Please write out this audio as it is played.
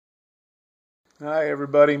Hi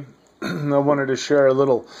everybody. I wanted to share a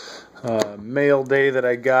little mail day that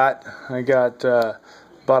I got.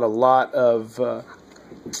 Bought a lot of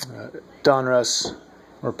Donruss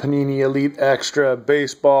or Panini Elite Extra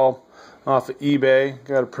baseball off of eBay.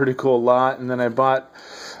 Got a pretty cool lot, and then I bought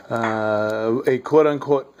a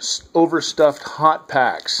quote-unquote overstuffed hot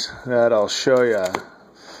packs that I'll show you.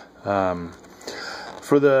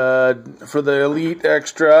 For the Elite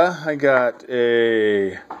Extra, I got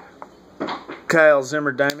a Kyle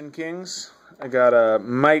Zimmer Diamond Kings. I got a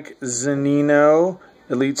Mike Zunino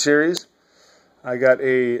Elite Series. I got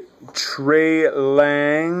a Trey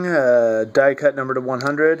Lang die cut number to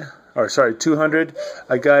 100, or sorry, 200.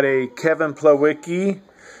 I got a Kevin Plawecki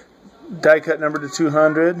die cut number to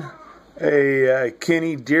 200. A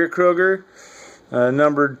Kenny Dierkroger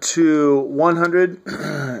numbered to 100.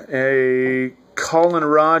 A Colin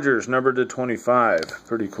Rogers numbered to 25.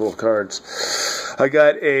 Pretty cool cards. I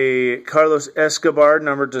got a Carlos Escobar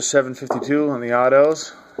numbered to 752 on the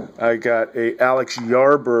autos. I got a Alex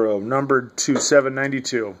Yarborough numbered to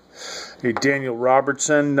 792. A Daniel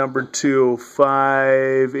Robertson numbered to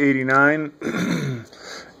 589.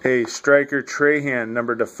 A Striker Trahan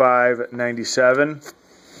numbered to 597.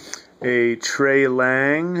 A Trey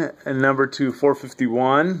Lang numbered to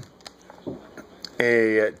 451.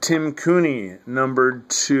 A Tim Cooney numbered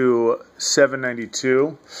to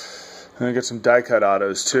 792. And I got some die cut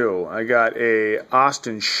autos too. I got a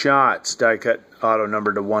Austin Schatz die cut auto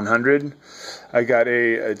numbered to 100. I got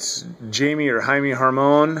it's Jamie or Jaime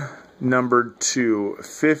Harmon numbered to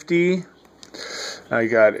 50. I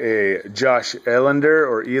got a Josh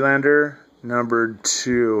Elander numbered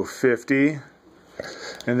to 50.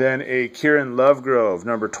 And then a Kieran Lovegrove,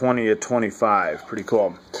 number 20 at 25. Pretty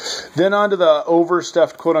cool. Then on to the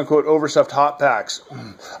overstuffed, quote-unquote, overstuffed hot packs.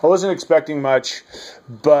 I wasn't expecting much,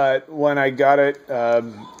 but when I got it,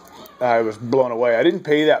 I was blown away. I didn't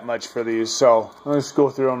pay that much for these, so let's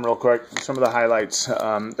go through them real quick. Some of the highlights.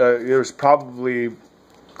 There's probably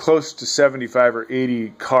close to 75 or 80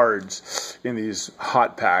 cards in these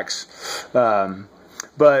hot packs. But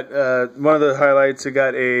one of the highlights, I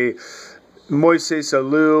got a Moises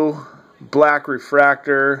Alou black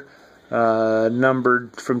refractor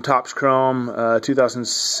numbered from Topps Chrome,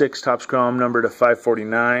 2006 Topps Chrome, numbered to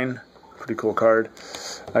 549. Pretty cool card.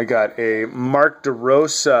 I got a Mark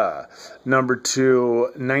DeRosa numbered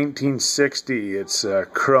to 1960. It's a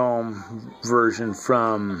Chrome version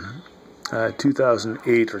from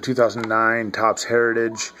 2008 or 2009 Topps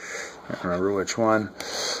Heritage. I don't remember which one.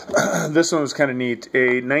 This one was kind of neat.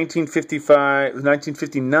 A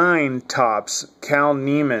 1959 Topps Cal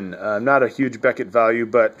Neiman. Not a huge Beckett value,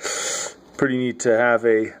 but pretty neat to have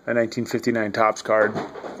a 1959 Topps card.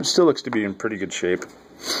 It still looks to be in pretty good shape.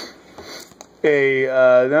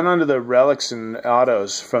 Then onto the relics and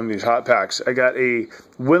autos from these hot packs. I got a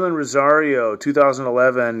Willen Rosario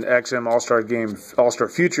 2011 XM All-Star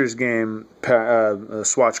Futures Game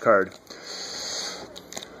swatch card.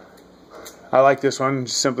 I like this one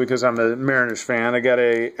simply because I'm a Mariners fan. I got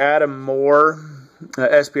a Adam Moore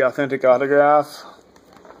SP Authentic autograph.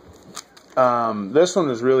 This one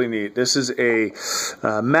was really neat. This is a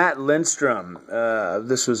Matt Lindstrom.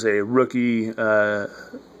 This was a rookie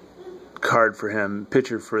card for him,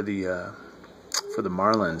 pitcher for the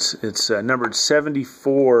Marlins. It's numbered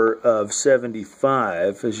 74 of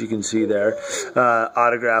 75, as you can see there.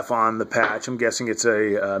 Autograph on the patch. I'm guessing it's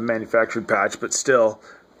a manufactured patch, but still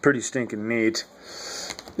pretty stinking neat.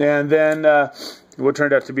 And then what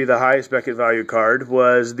turned out to be the highest Beckett value card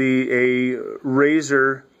was a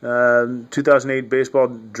Razor 2008 baseball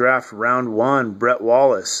draft round 1 Brett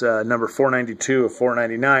Wallace, number 492 of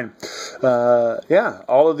 499. Yeah,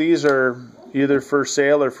 all of these are either for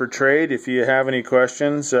sale or for trade. If you have any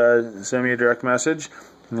questions, send me a direct message.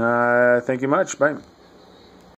 Thank you much. Bye.